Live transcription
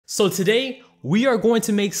So today we are going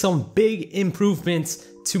to make some big improvements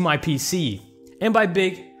to my PC. And by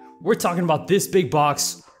big, we're talking about this big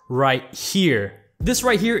box right here. This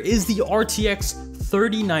right here is the RTX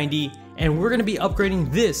 3090, and we're gonna be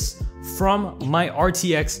upgrading this from my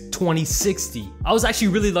RTX 2060. I was actually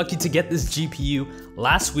really lucky to get this GPU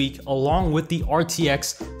last week along with the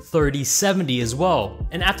RTX 3070 as well.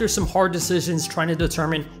 And after some hard decisions trying to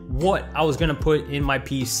determine what I was gonna put in my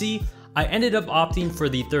PC, I ended up opting for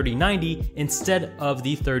the 3090 instead of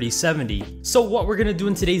the 3070. So what we're gonna do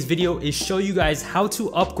in today's video is show you guys how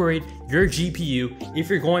to upgrade your GPU if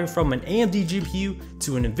you're going from an AMD GPU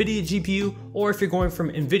to an NVIDIA GPU, or if you're going from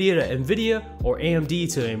NVIDIA to NVIDIA or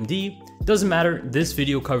AMD to AMD. Doesn't matter, this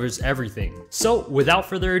video covers everything. So without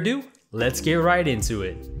further ado, let's get right into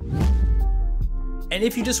it. And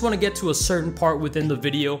if you just want to get to a certain part within the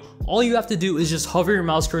video, all you have to do is just hover your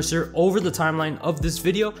mouse cursor over the timeline of this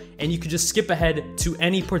video, and you can just skip ahead to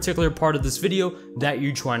any particular part of this video that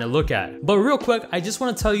you're trying to look at. But real quick, I just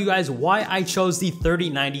want to tell you guys why I chose the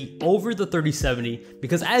 3090 over the 3070,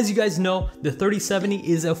 because as you guys know, the 3070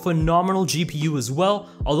 is a phenomenal GPU as well,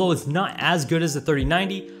 although it's not as good as the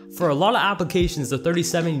 3090. For a lot of applications, the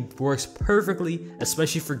 3070 works perfectly,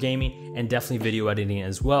 especially for gaming and definitely video editing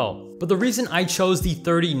as well. But the reason I chose the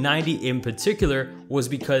 3090 in particular was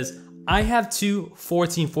because I have two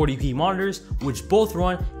 1440p monitors, which both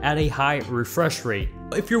run at a high refresh rate.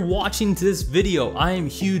 If you're watching this video, I am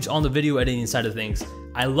huge on the video editing side of things.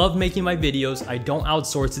 I love making my videos, I don't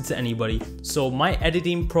outsource it to anybody, so my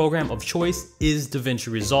editing program of choice is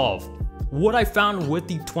DaVinci Resolve. What I found with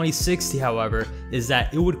the 2060, however, is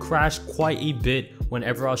that it would crash quite a bit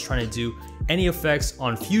whenever I was trying to do any effects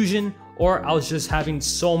on Fusion, or I was just having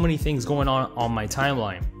so many things going on my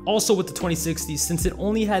timeline. Also with the 2060, since it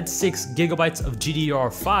only had 6 GB of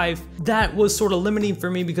GDDR5, that was sort of limiting for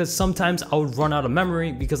me because sometimes I would run out of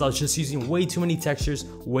memory because I was just using way too many textures,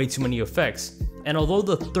 way too many effects. And although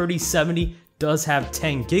the 3070 does have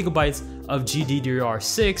 10 GB of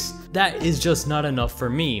GDDR6, that is just not enough for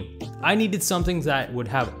me. I needed something that would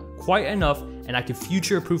have quite enough and I could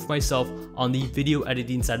future-proof myself on the video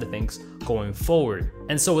editing side of things going forward.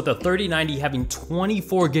 And so with the 3090 having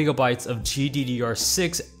 24 GB of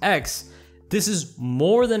GDDR6X, this is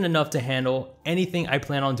more than enough to handle anything I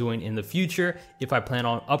plan on doing in the future. If I plan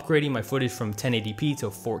on upgrading my footage from 1080p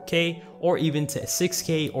to 4K or even to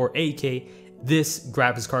 6K or 8K, this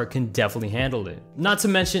graphics card can definitely handle it. Not to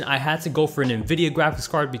mention, I had to go for an NVIDIA graphics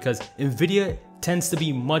card because NVIDIA tends to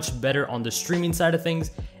be much better on the streaming side of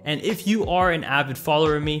things. And if you are an avid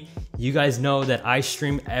follower of me, you guys know that I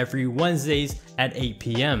stream every Wednesdays at 8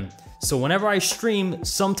 p.m. So whenever I stream,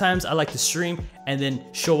 sometimes I like to stream and then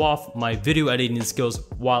show off my video editing skills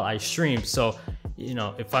while I stream. So, you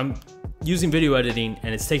know, if I'm using video editing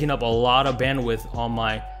and it's taking up a lot of bandwidth on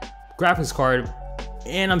my graphics card,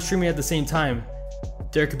 and I'm streaming at the same time,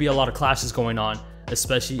 there could be a lot of clashes going on,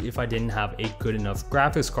 especially if I didn't have a good enough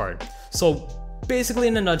graphics card. So basically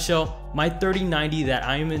in a nutshell, my 3090 that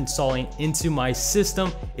I am installing into my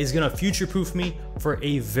system is gonna future-proof me for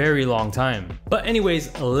a very long time. But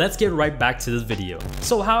anyways, let's get right back to the video.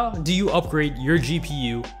 So how do you upgrade your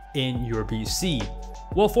GPU in your PC?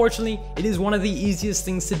 Well, fortunately, it is one of the easiest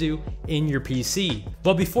things to do in your PC.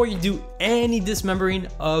 But before you do any dismembering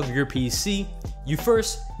of your PC, you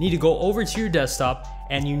first need to go over to your desktop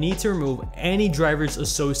and you need to remove any drivers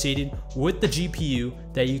associated with the GPU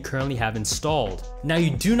that you currently have installed. Now, you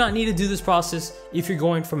do not need to do this process if you're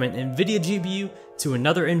going from an NVIDIA GPU to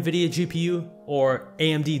another NVIDIA GPU or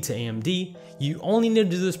AMD to AMD. You only need to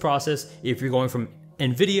do this process if you're going from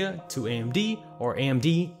NVIDIA to AMD or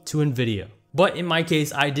AMD to NVIDIA. But in my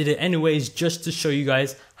case, I did it anyways just to show you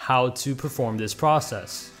guys how to perform this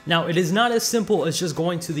process. Now, it is not as simple as just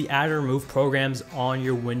going to the add and remove programs on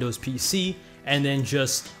your Windows PC and then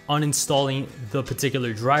just uninstalling the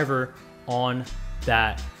particular driver on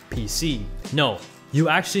that PC. No, you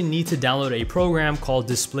actually need to download a program called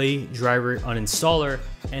Display Driver Uninstaller,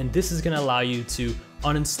 and this is gonna allow you to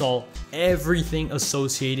uninstall everything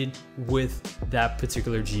associated with that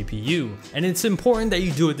particular GPU. And it's important that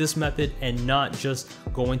you do it this method and not just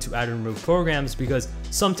go into add and remove programs, because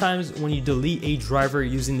sometimes when you delete a driver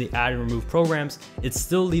using the add and remove programs, it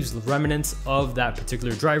still leaves remnants of that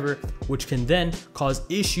particular driver, which can then cause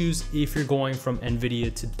issues if you're going from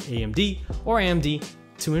NVIDIA to AMD or AMD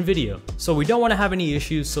to NVIDIA. So we don't want to have any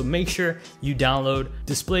issues, so make sure you download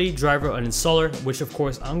Display Driver Uninstaller, which of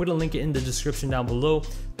course I'm going to link it in the description down below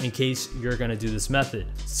in case you're going to do this method.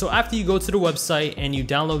 So after you go to the website and you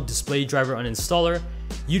download Display Driver Uninstaller,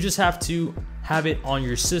 you just have to have it on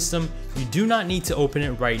your system. You do not need to open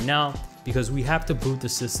it right now. because we have to boot the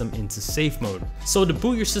system into safe mode. So to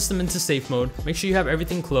boot your system into safe mode, make sure you have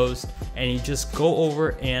everything closed and you just go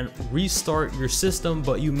over and restart your system,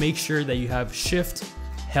 but you make sure that you have Shift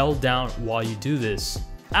held down while you do this.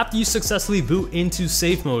 After you successfully boot into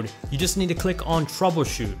safe mode, you just need to click on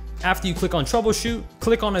troubleshoot. After you click on troubleshoot,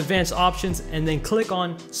 click on advanced options and then click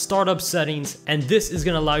on startup settings, and this is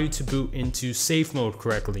going to allow you to boot into safe mode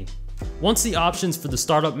correctly. Once the options for the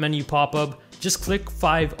startup menu pop up, just click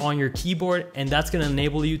 5 on your keyboard and that's going to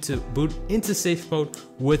enable you to boot into safe mode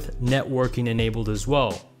with networking enabled as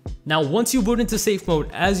well. Now once you boot into safe mode,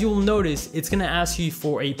 as you'll notice, it's going to ask you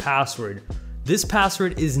for a password. This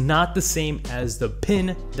password is not the same as the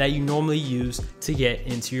PIN that you normally use to get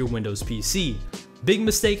into your Windows PC. Big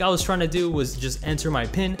mistake I was trying to do was just enter my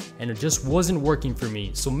PIN and it just wasn't working for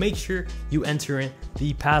me. So make sure you enter in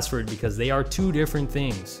the password because they are two different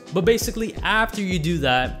things. But basically after you do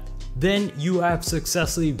that, then you have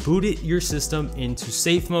successfully booted your system into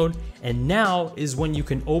safe mode, and now is when you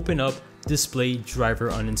can open up Display Driver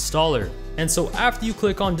Uninstaller. And so after you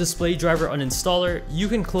click on Display Driver Uninstaller, you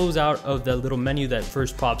can close out of that little menu that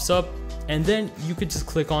first pops up, and then you could just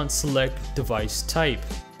click on Select Device Type.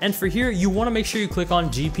 And for here, you want to make sure you click on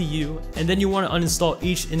GPU, and then you want to uninstall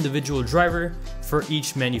each individual driver for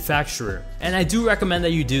each manufacturer. And I do recommend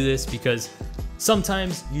that you do this because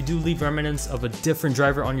sometimes you do leave remnants of a different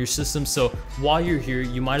driver on your system, so while you're here,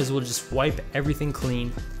 you might as well just wipe everything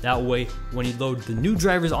clean. That way, when you load the new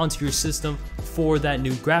drivers onto your system for that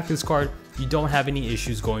new graphics card, you don't have any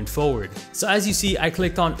issues going forward. So as you see, I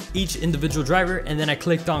clicked on each individual driver and then I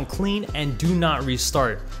clicked on clean and do not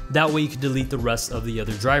restart. That way you can delete the rest of the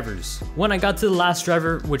other drivers. When I got to the last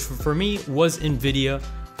driver, which for me was NVIDIA,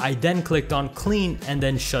 I then clicked on clean and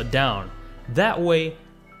then shut down. That way,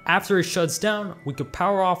 after it shuts down, we could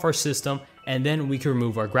power off our system and then we can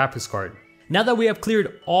remove our graphics card. Now that we have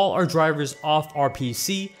cleared all our drivers off our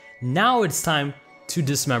PC, now it's time to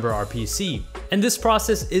dismember our PC. And this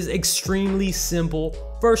process is extremely simple.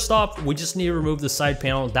 First off, we just need to remove the side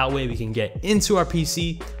panel, that way we can get into our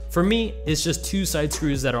PC. For me, it's just 2 side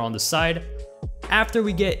screws that are on the side. After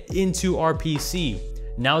we get into our PC,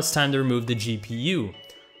 now it's time to remove the GPU.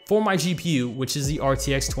 For my GPU, which is the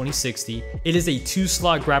RTX 2060, it is a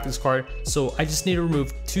 2-slot graphics card, so I just need to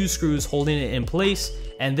remove 2 screws holding it in place,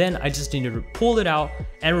 and then I just need to pull it out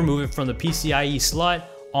and remove it from the PCIe slot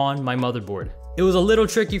on my motherboard. It was a little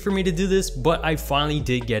tricky for me to do this, but I finally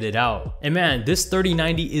did get it out. And man, this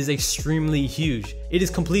 3090 is extremely huge. It is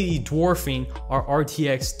completely dwarfing our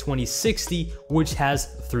RTX 2060, which has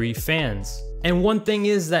 3 fans. And one thing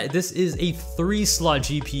is that this is a 3-slot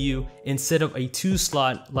GPU instead of a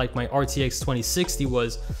 2-slot like my RTX 2060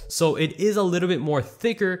 was, so it is a little bit more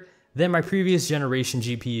thicker than my previous generation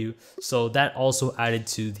GPU, so that also added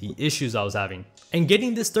to the issues I was having. And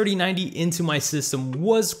getting this 3090 into my system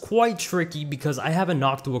was quite tricky because I have a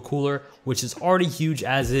Noctua cooler, which is already huge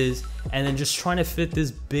as is, and then just trying to fit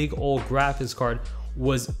this big old graphics card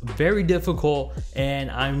was very difficult, and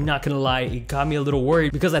I'm not gonna lie, it got me a little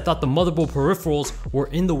worried because I thought the motherboard peripherals were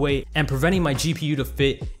in the way and preventing my GPU to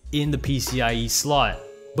fit in the PCIe slot.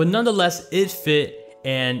 But nonetheless, it fit,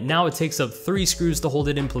 and now it takes up 3 screws to hold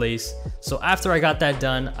it in place. So after I got that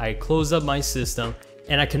done, I closed up my system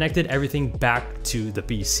and I connected everything back to the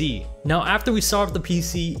PC. Now after we start up the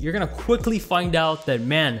PC, you're gonna quickly find out that,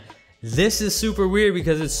 man, this is super weird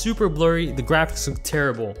because it's super blurry, the graphics look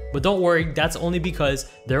terrible. But don't worry, that's only because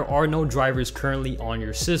there are no drivers currently on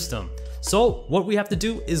your system. So what we have to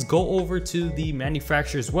do is go over to the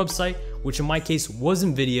manufacturer's website, which in my case was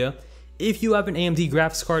NVIDIA. If you have an AMD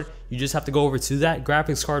graphics card, you just have to go over to that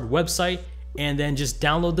graphics card website and then just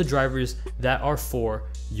download the drivers that are for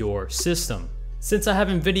your system. Since I have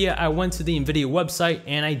NVIDIA, I went to the NVIDIA website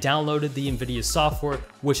and I downloaded the NVIDIA software,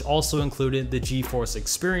 which also included the GeForce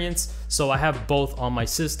Experience, so I have both on my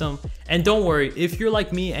system. And don't worry, if you're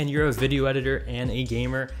like me and you're a video editor and a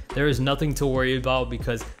gamer, there is nothing to worry about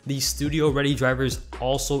because the studio ready drivers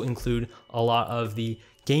also include a lot of the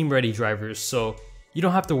game ready drivers, so you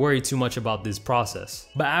don't have to worry too much about this process.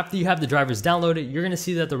 But after you have the drivers downloaded, you're gonna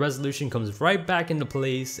see that the resolution comes right back into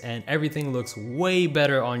place and everything looks way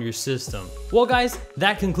better on your system. Well guys,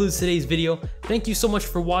 that concludes today's video. Thank you so much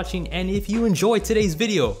for watching, and if you enjoyed today's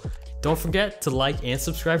video, don't forget to like and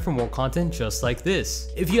subscribe for more content just like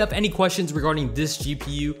this. If you have any questions regarding this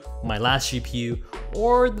GPU, my last GPU,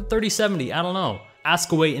 or the 3070, I don't know,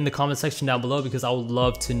 ask away in the comment section down below because I would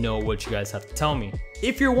love to know what you guys have to tell me.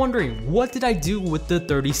 If you're wondering, what did I do with the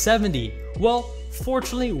 3070? Well,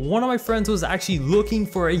 fortunately, one of my friends was actually looking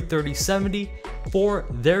for a 3070 for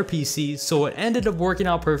their PC, so it ended up working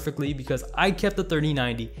out perfectly because I kept the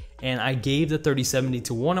 3090 and I gave the 3070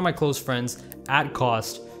 to one of my close friends at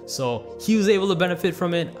cost. So he was able to benefit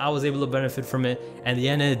from it, I was able to benefit from it, and at the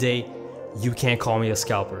end of the day, you can't call me a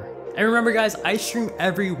scalper. And remember guys, I stream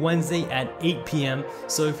every Wednesday at 8 p.m.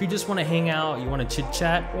 So if you just want to hang out, you want to chit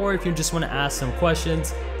chat, or if you just want to ask some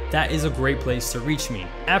questions, that is a great place to reach me.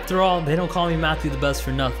 After all, they don't call me Matthew the Best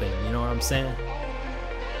for nothing, you know what I'm saying?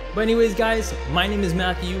 But anyways guys, my name is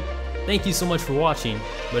Matthew. Thank you so much for watching,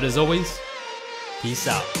 but as always, peace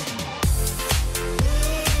out.